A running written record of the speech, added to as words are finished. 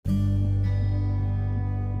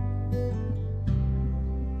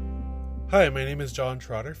Hi, my name is John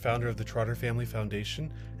Trotter, founder of the Trotter Family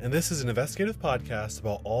Foundation, and this is an investigative podcast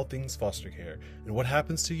about all things foster care and what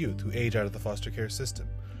happens to youth who age out of the foster care system.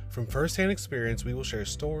 From firsthand experience, we will share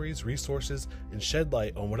stories, resources, and shed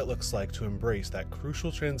light on what it looks like to embrace that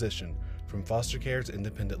crucial transition from foster care to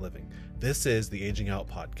independent living. This is the Aging Out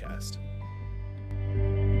Podcast.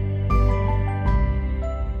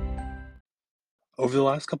 Over the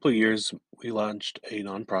last couple of years, we launched a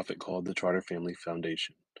nonprofit called the Trotter Family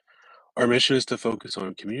Foundation. Our mission is to focus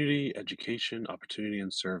on community, education, opportunity,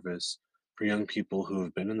 and service for young people who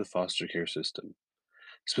have been in the foster care system,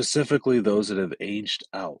 specifically those that have aged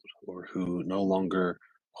out or who no longer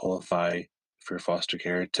qualify for foster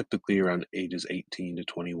care, typically around ages 18 to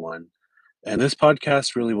 21. And this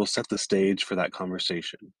podcast really will set the stage for that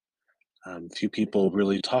conversation. Few people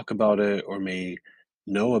really talk about it or may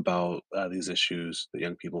know about these issues that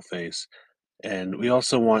young people face. And we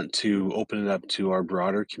also want to open it up to our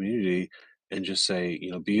broader community and just say,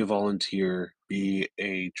 be a volunteer, be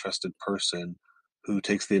a trusted person who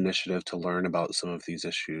takes the initiative to learn about some of these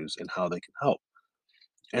issues and how they can help.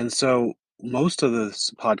 And so most of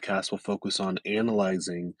this podcast will focus on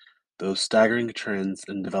analyzing those staggering trends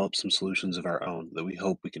and develop some solutions of our own that we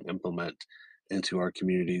hope we can implement into our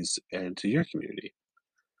communities and to your community.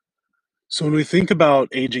 So when we think about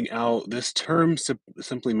aging out, this term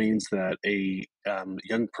simply means that a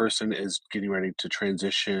young person is getting ready to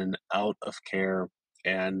transition out of care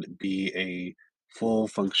and be a full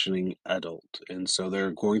functioning adult. And so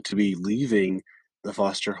they're going to be leaving the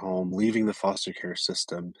foster home, leaving the foster care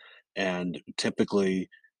system, and typically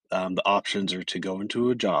the options are to go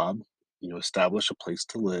into a job, establish a place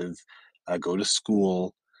to live, go to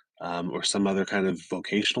school, or some other kind of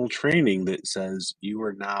vocational training that says you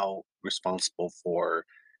are now responsible for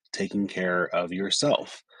taking care of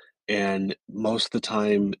yourself. And most of the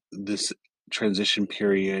time, this transition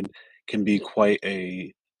period can be quite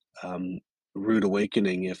a um, rude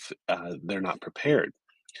awakening if they're not prepared.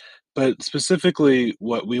 But specifically,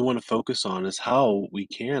 what we want to focus on is how we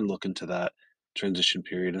can look into that transition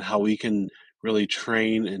period and how we can really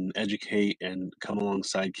train and educate and come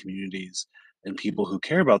alongside communities and people who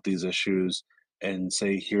care about these issues and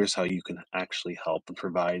say, here's how you can actually help and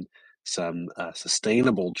provide some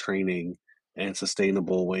sustainable training and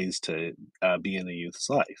sustainable ways to be in a youth's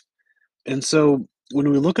life. And so when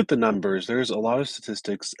we look at the numbers, there's a lot of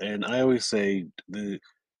statistics, and I always say the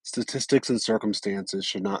statistics and circumstances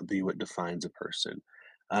should not be what defines a person.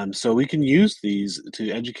 So we can use these to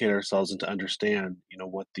educate ourselves and to understand,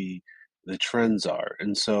 what the trends are.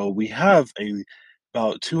 And so we have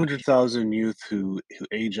about 200,000 youth who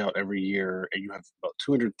age out every year, and you have about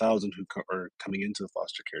 200,000 who are coming into the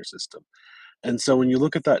foster care system. And so when you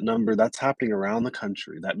look at that number, that's happening around the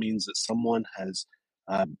country. That means that someone has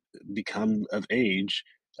uh, become of age,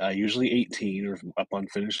 usually 18 or upon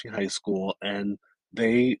finishing high school, and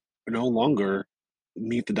they no longer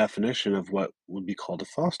meet the definition of what would be called a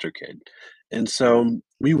foster kid. And so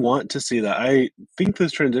we want to see that. I think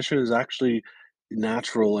this transition is actually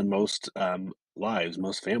natural in most lives,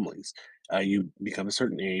 most families. You become a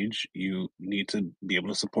certain age, you need to be able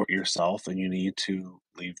to support yourself, and you need to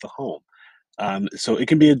leave the home. So it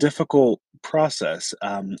can be a difficult process.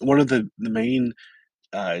 One of the main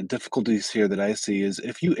difficulties here that I see is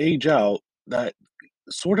if you age out, that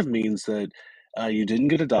sort of means that you didn't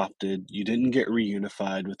get adopted, you didn't get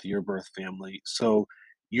reunified with your birth family. So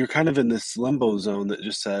you're kind of in this limbo zone that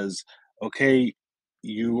just says, okay,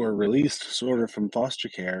 you are released sort of from foster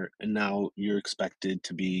care, and now you're expected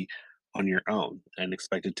to be on your own and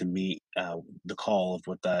expected to meet the call of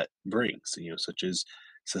what that brings, such as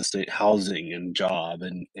sustain housing and job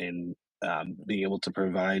and being able to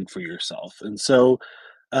provide for yourself. And so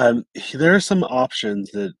there are some options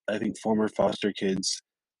that I think former foster kids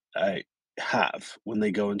uh, have when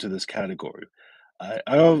they go into this category.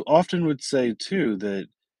 Often would say too that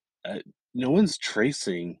uh, no one's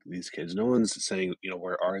tracing these kids. No one's saying,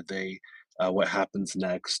 where are they? What happens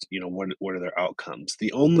next? What are their outcomes?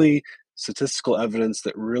 The only statistical evidence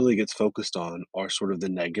that really gets focused on are sort of the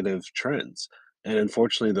negative trends, and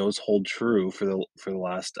unfortunately, those hold true for the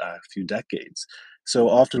last few decades. So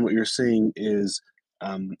often, what you're seeing is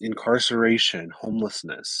incarceration,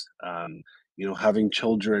 homelessness. Having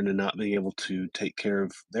children and not being able to take care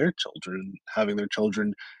of their children, having their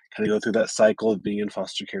children kind of go through that cycle of being in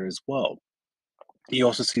foster care as well. You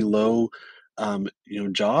also see low,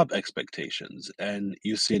 job expectations, and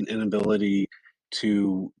you see an inability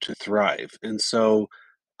to thrive. And so,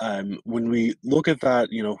 when we look at that,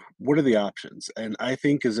 what are the options? And I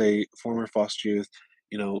think as a former foster youth,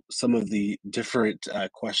 some of the different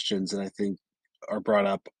questions that I think are brought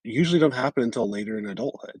up usually don't happen until later in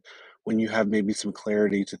adulthood. when you have maybe some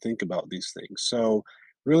clarity to think about these things. So,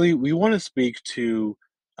 really, we want to speak to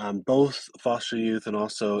both foster youth and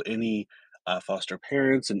also any foster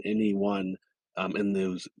parents and anyone in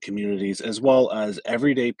those communities, as well as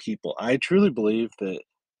everyday people. I truly believe that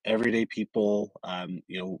everyday people,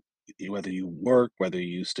 whether you work, whether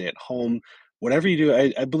you stay at home, whatever you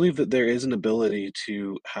do, I believe that there is an ability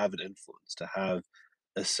to have an influence, to have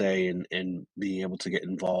a say in being able to get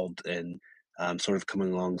involved in sort of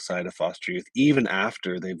coming alongside a foster youth even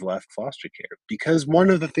after they've left foster care. Because one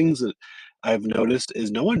of the things that I've noticed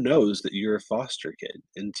is no one knows that you're a foster kid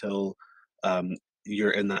until um,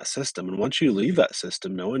 you're in that system. And once you leave that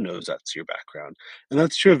system, no one knows that's your background. And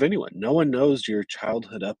that's true of anyone. No one knows your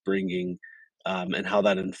childhood upbringing and how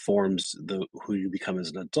that informs the who you become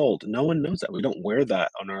as an adult. No one knows that. We don't wear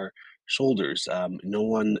that on our shoulders. No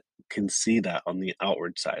one can see that on the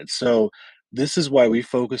outward side. So this is why we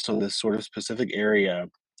focused on this sort of specific area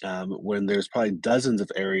when there's probably dozens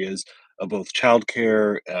of areas of both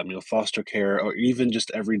childcare, foster care, or even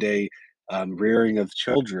just everyday rearing of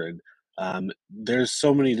children. There's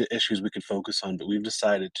so many issues we could focus on, but we've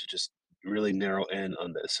decided to just really narrow in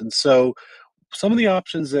on this. And so some of the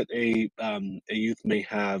options that a youth may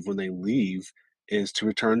have when they leave is to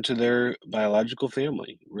return to their biological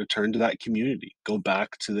family, return to that community, go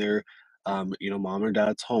back to their, mom or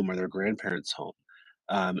dad's home or their grandparents' home.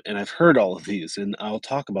 And I've heard all of these, and I'll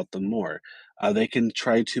talk about them more. They can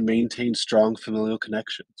try to maintain strong familial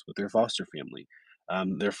connections with their foster family.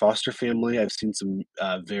 Their foster family, I've seen some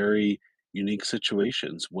very unique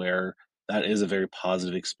situations where that is a very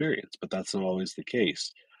positive experience, but that's not always the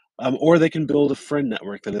case. Or they can build a friend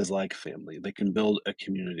network that is like family. They can build a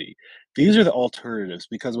community. These are the alternatives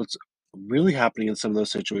because what's really happening in some of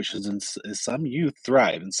those situations is some youth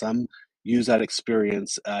thrive and some use that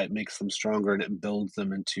experience. It makes them stronger and it builds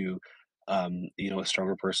them into, a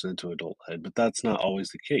stronger person into adulthood. But that's not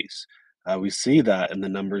always the case. We see that in the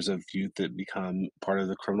numbers of youth that become part of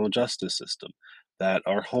the criminal justice system, that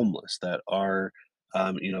are homeless, that are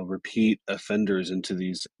repeat offenders into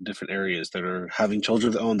these different areas that are having children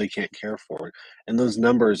of their own they can't care for. And those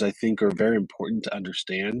numbers, I think, are very important to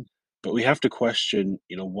understand. But we have to question,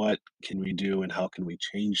 what can we do and how can we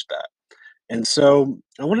change that? And so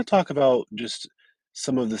I want to talk about just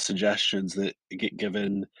some of the suggestions that get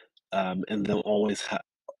given, and they'll always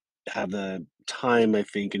have the time, I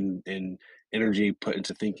think, and energy put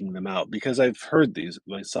into thinking them out because I've heard these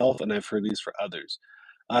myself and I've heard these for others.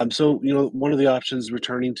 So, one of the options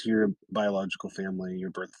returning to your biological family, your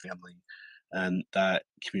birth family, and that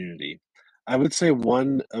community. I would say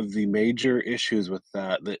one of the major issues with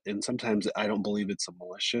that, and sometimes I don't believe it's a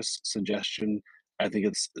malicious suggestion. I think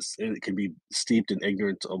it can be steeped in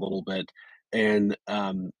ignorance a little bit, and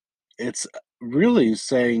it's really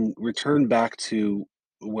saying return back to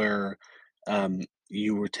where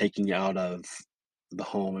you were taking out of the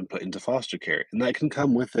home and put into foster care. And that can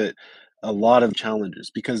come with it a lot of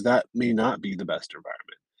challenges because that may not be the best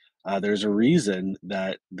environment. There's a reason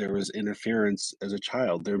that there was interference as a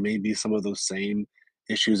child. There may be some of those same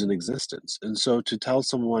issues in existence. And so to tell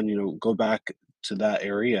someone, go back to that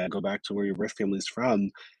area, go back to where your birth family's from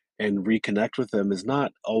and reconnect with them is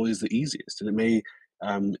not always the easiest. And it may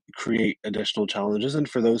create additional challenges. And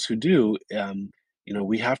for those who do,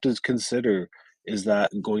 we have to consider, is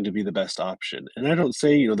that going to be the best option? And I don't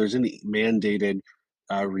say, there's any mandated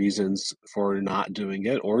reasons for not doing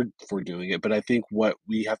it or for doing it, but I think what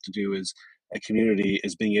we have to do as a community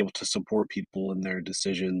is being able to support people in their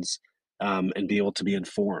decisions, and be able to be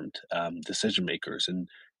informed decision makers.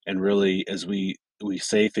 And really, as we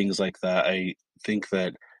say things like that, I think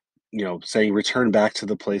that saying return back to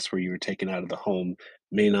the place where you were taken out of the home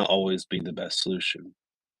may not always be the best solution.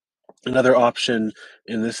 Another option,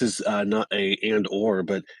 and this is not a and or,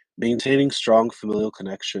 but maintaining strong familial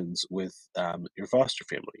connections with your foster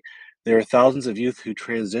family. There are thousands of youth who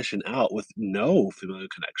transition out with no familial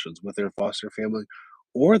connections with their foster family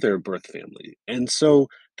or their birth family. And so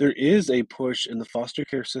there is a push in the foster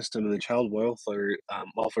care system and the child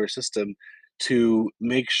welfare system to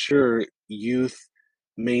make sure youth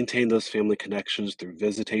maintain those family connections through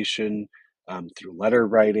visitation, through letter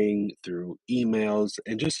writing, through emails,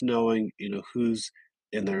 and just knowing, who's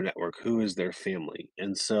in their network, who is their family.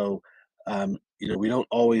 And so, we don't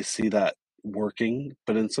always see that working,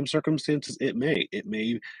 but in some circumstances, it may. It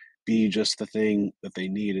may be just the thing that they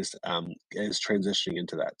need is transitioning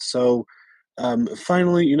into that. So,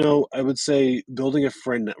 finally, I would say building a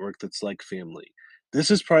friend network that's like family.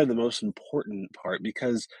 This is probably the most important part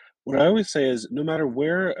because what I always say is no matter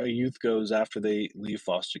where a youth goes after they leave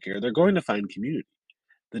foster care, they're going to find community.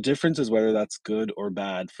 The difference is whether that's good or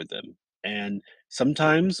bad for them. And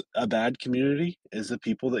sometimes a bad community is the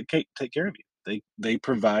people that take care of you. They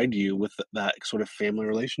provide you with that sort of family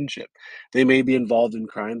relationship. They may be involved in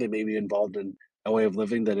crime, they may be involved in a way of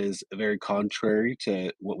living that is very contrary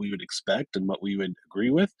to what we would expect and what we would agree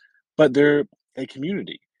with, but they're a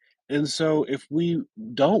community. And so if we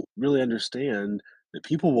don't really understand that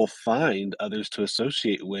people will find others to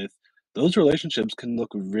associate with, those relationships can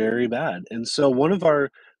look very bad. And so one of our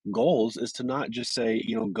goals is to not just say,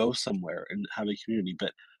 go somewhere and have a community,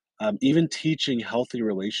 but even teaching healthy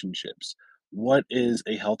relationships. What is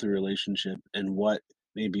a healthy relationship and what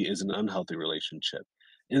maybe is an unhealthy relationship?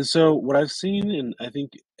 And so, what I've seen, and I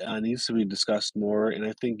think needs to be discussed more, and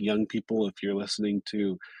I think young people, if you're listening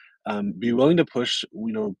to, be willing to push,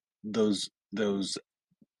 those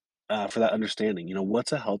for that understanding.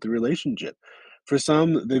 What's a healthy relationship? For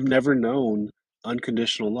some, they've never known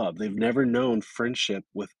unconditional love. They've never known friendship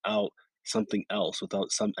without something else,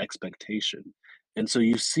 without some expectation. And so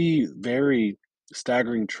you see very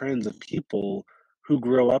staggering trends of people who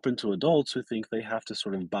grow up into adults who think they have to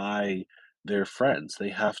sort of buy their friends. They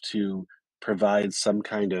have to provide some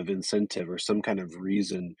kind of incentive or some kind of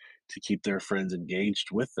reason to keep their friends engaged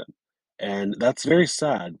with them. And that's very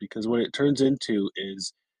sad because what it turns into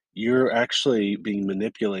is you're actually being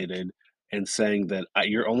manipulated and saying that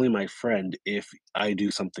you're only my friend if I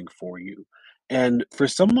do something for you. And for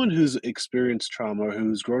someone who's experienced trauma,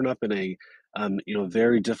 who's grown up in a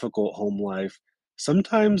very difficult home life,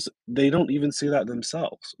 sometimes they don't even see that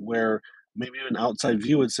themselves. Where maybe an outside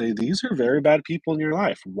view would say, "These are very bad people in your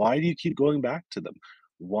life. Why do you keep going back to them?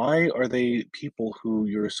 Why are they people who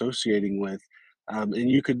you're associating with?" And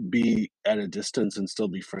you could be at a distance and still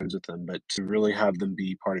be friends with them, but to really have them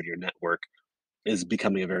be part of your network is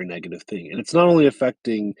becoming a very negative thing. And it's not only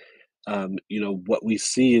affecting, what we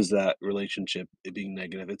see is that relationship it being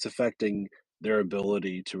negative, it's affecting their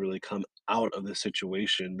ability to really come out of the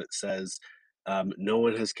situation that says, no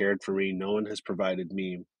one has cared for me, no one has provided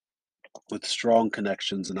me with strong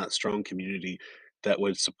connections and that strong community that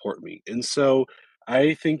would support me. And so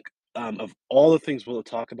I think of all the things we'll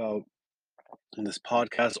talk about in this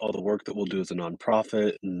podcast, all the work that we'll do as a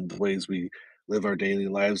nonprofit and the ways we live our daily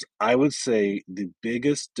lives, I would say the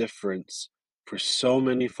biggest difference for so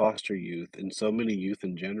many foster youth and so many youth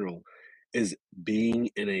in general is being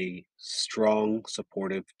in a strong,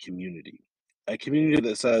 supportive community. A community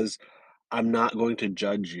that says, I'm not going to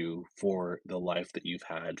judge you for the life that you've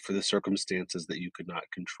had, for the circumstances that you could not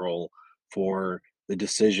control, for the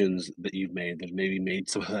decisions that you've made that maybe made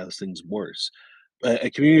some of those things worse. A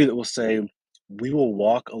community that will say, we will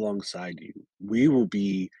walk alongside you. We will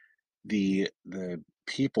be the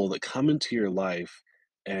people that come into your life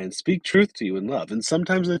and speak truth to you in love. And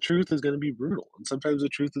sometimes the truth is going to be brutal. And sometimes the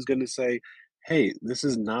truth is going to say, hey, this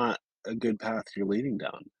is not a good path you're leading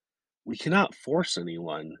down. We cannot force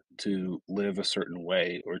anyone to live a certain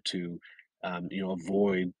way or to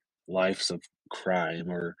avoid lives of crime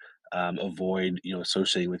or avoid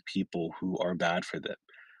associating with people who are bad for them.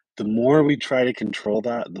 The more we try to control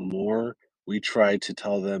that, the more we try to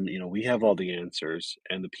tell them, we have all the answers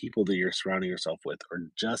and the people that you're surrounding yourself with are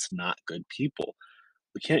just not good people.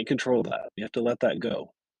 We can't control that. We have to let that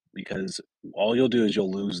go because all you'll do is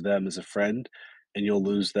you'll lose them as a friend and you'll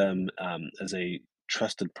lose them as a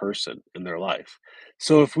trusted person in their life.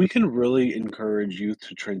 So, if we can really encourage youth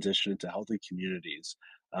to transition into healthy communities,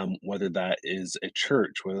 whether that is a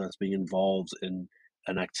church, whether that's being involved in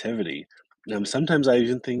an activity, sometimes I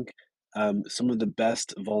even think some of the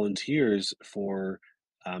best volunteers for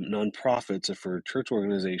nonprofits or for church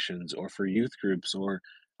organizations or for youth groups or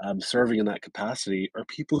serving in that capacity are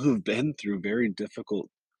people who've been through very difficult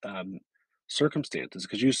um, circumstances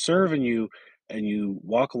because you serve and you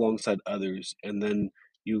walk alongside others and then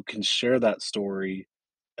you can share that story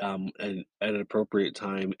at an appropriate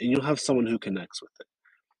time and you'll have someone who connects with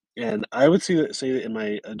it. And I would say that in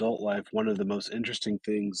my adult life, one of the most interesting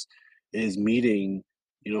things is meeting,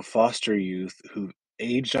 foster youth who've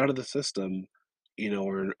aged out of the system,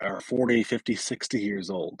 or are 40, 50, 60 years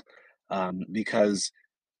old. Because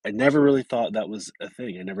I never really thought that was a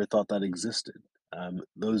thing. I never thought that existed.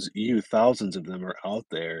 Those youth, thousands of them are out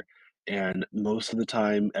there, and most of the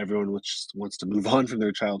time, everyone just wants to move on from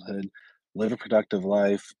their childhood, live a productive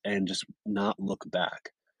life, and just not look back.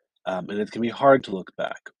 And it can be hard to look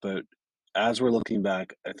back, but as we're looking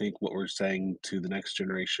back, I think what we're saying to the next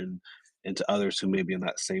generation and to others who may be in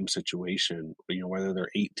that same situation, whether they're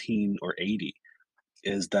 18 or 80,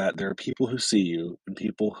 is that there are people who see you and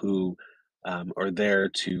people who are there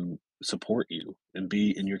to support you and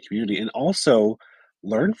be in your community and also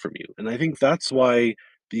learn from you. And I think that's why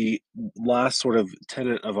the last sort of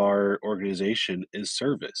tenet of our organization is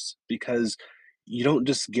service because you don't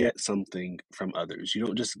just get something from others. You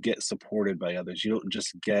don't just get supported by others. You don't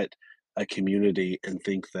just get a community and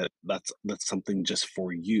think that that's something just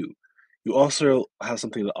for you. You also have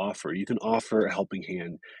something to offer. You can offer a helping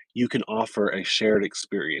hand. You can offer a shared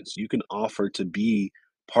experience. You can offer to be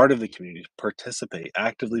part of the community, participate,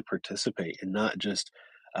 actively participate, and not just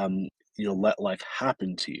let life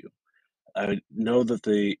happen to you. I know that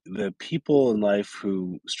the people in life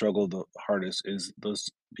who struggle the hardest is those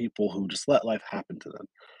people who just let life happen to them,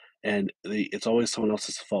 and it's always someone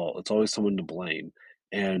else's fault. It's always someone to blame,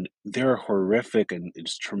 and there are horrific and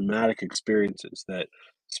just traumatic experiences that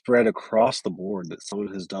spread across the board that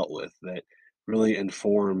someone has dealt with that really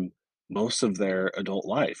inform most of their adult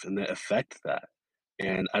life and that affect that.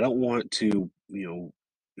 And I don't want to,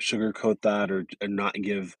 sugarcoat that or not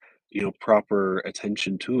give, proper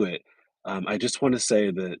attention to it. I just want to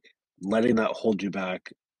say that letting that hold you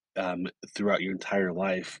back throughout your entire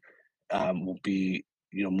life will be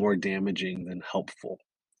more damaging than helpful.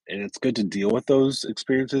 And it's good to deal with those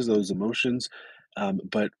experiences, those emotions.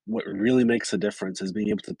 But what really makes a difference is being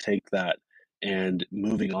able to take that and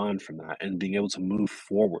moving on from that and being able to move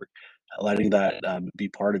forward, letting that be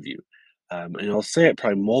part of you. And I'll say it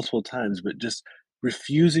probably multiple times, but just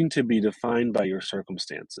refusing to be defined by your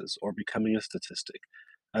circumstances or becoming a statistic.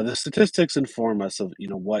 The statistics inform us of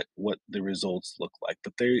what the results look like,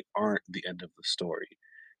 but they aren't the end of the story.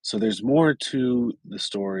 So there's more to the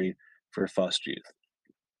story for foster youth.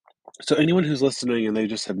 So anyone who's listening and they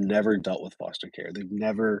just have never dealt with foster care,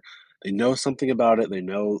 they know something about it. They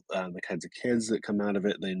know the kinds of kids that come out of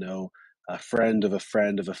it. They know a friend of a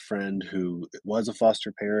friend of a friend who was a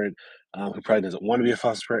foster parent, who probably doesn't want to be a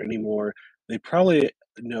foster parent anymore. They probably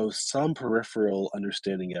know some peripheral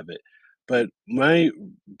understanding of it. But my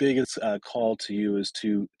biggest call to you is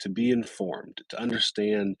to be informed, to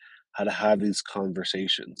understand how to have these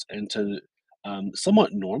conversations, and to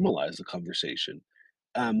somewhat normalize the conversation.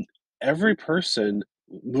 um, every person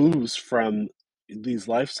moves from these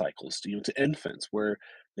life cycles to, to infants where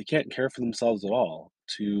they can't care for themselves at all,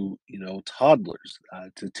 to toddlers,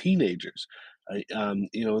 to teenagers, and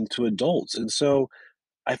to adults. And so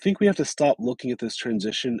I think we have to stop looking at this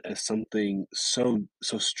transition as something so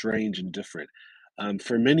strange and different.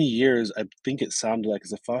 For many years, I think it sounded like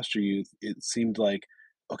as a foster youth, it seemed like,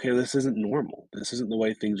 okay, this isn't normal. This isn't the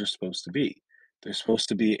way things are supposed to be. There's supposed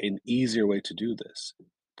to be an easier way to do this.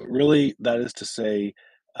 But really, that is to say,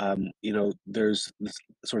 there's this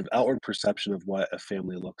sort of outward perception of what a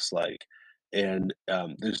family looks like. And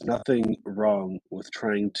there's nothing wrong with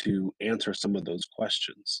trying to answer some of those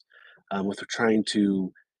questions, with trying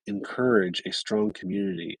to encourage a strong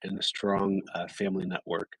community and a strong family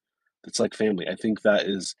network that's like family. I think that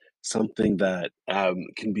is something that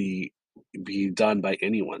can be done by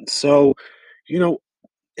anyone. So, you know,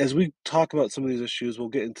 as we talk about some of these issues, we'll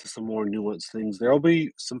get into some more nuanced things. There'll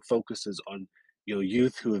be some focuses on,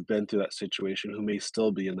 youth who have been through that situation, who may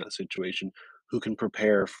still be in that situation, who can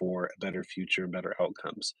prepare for a better future and better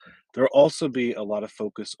outcomes. There'll also be a lot of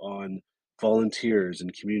focus on volunteers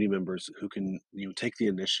and community members who can, take the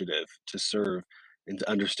initiative to serve and to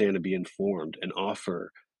understand and be informed and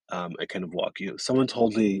offer a kind of walk. Someone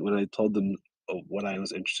told me when I told them what I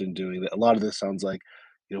was interested in doing that a lot of this sounds like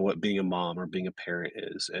what being a mom or being a parent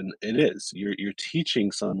is, and it is. You're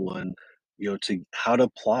teaching someone, to how to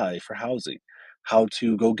apply for housing, how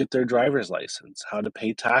to go get their driver's license, how to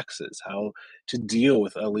pay taxes, how to deal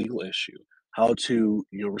with a legal issue, how to,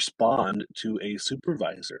 respond to a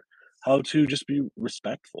supervisor, how to just be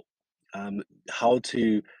respectful, how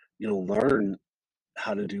to, learn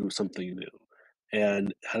how to do something new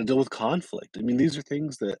and how to deal with conflict. I mean, these are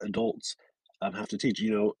things that adults have to teach.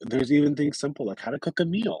 There's even things simple like how to cook a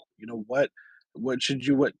meal. What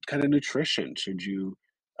kind of nutrition should you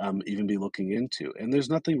even be looking into? And there's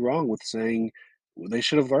nothing wrong with saying they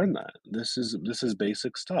should have learned that. This is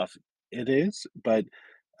basic stuff. It is, but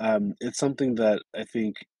it's something that I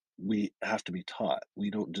think we have to be taught.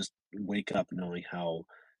 We don't just wake up knowing how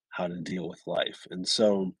to deal with life, and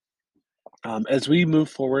so as we move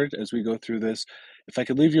forward, as we go through this, if I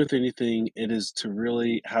could leave you with anything, it is to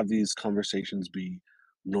really have these conversations be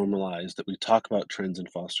normalized, that we talk about trends in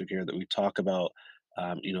foster care, that we talk about,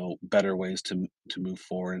 better ways to move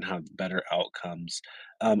forward and have better outcomes.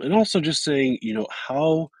 And also just saying,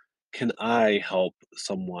 how can I help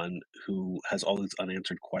someone who has all these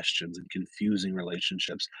unanswered questions and confusing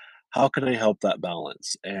relationships? How can I help that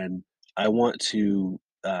balance? And I want to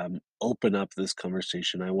open up this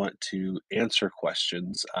conversation. I want to answer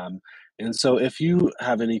questions. And so, if you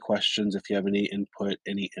have any questions, if you have any input,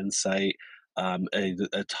 any insight,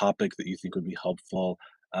 a topic that you think would be helpful,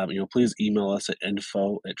 please email us at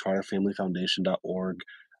info@charterfamilyfoundation.org.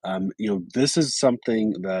 This is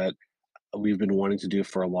something that we've been wanting to do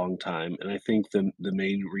for a long time, and I think the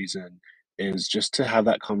main reason is just to have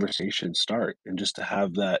that conversation start and just to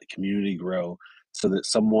have that community grow so that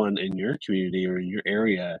someone in your community or in your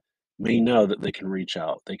area may know that they can reach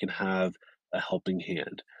out, they can have a helping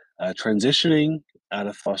hand. Transitioning out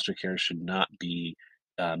of foster care should not be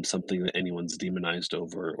something that anyone's demonized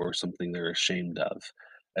over or something they're ashamed of.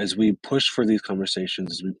 As we push for these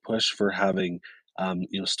conversations, as we push for having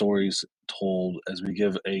stories told, as we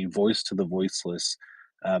give a voice to the voiceless,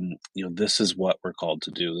 this is what we're called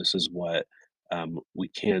to do. This is what we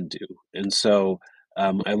can do. And so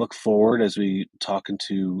I look forward as we talk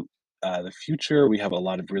into the future. We have a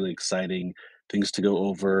lot of really exciting things to go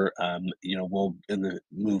over. We'll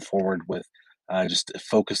move forward with just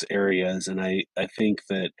focus areas, and I think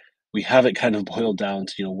that we have it kind of boiled down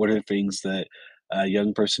to what are things that a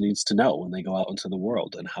young person needs to know when they go out into the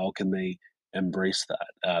world, and how can they embrace that.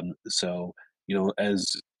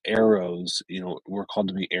 As arrows, we're called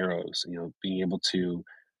to be arrows, being able to,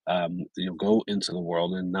 go into the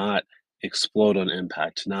world and not explode on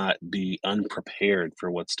impact, not be unprepared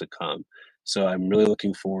for what's to come. So I'm really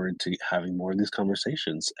looking forward to having more of these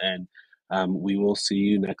conversations. And we will see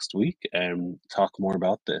you next week and talk more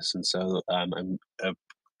about this. And so I'm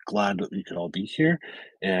glad that we could all be here.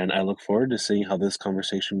 And I look forward to seeing how this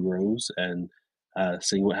conversation grows and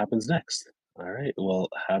seeing what happens next. All right. Well,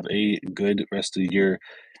 have a good rest of your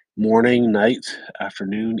morning, night,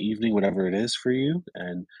 afternoon, evening, whatever it is for you.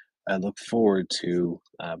 And I look forward to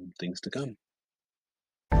things to come.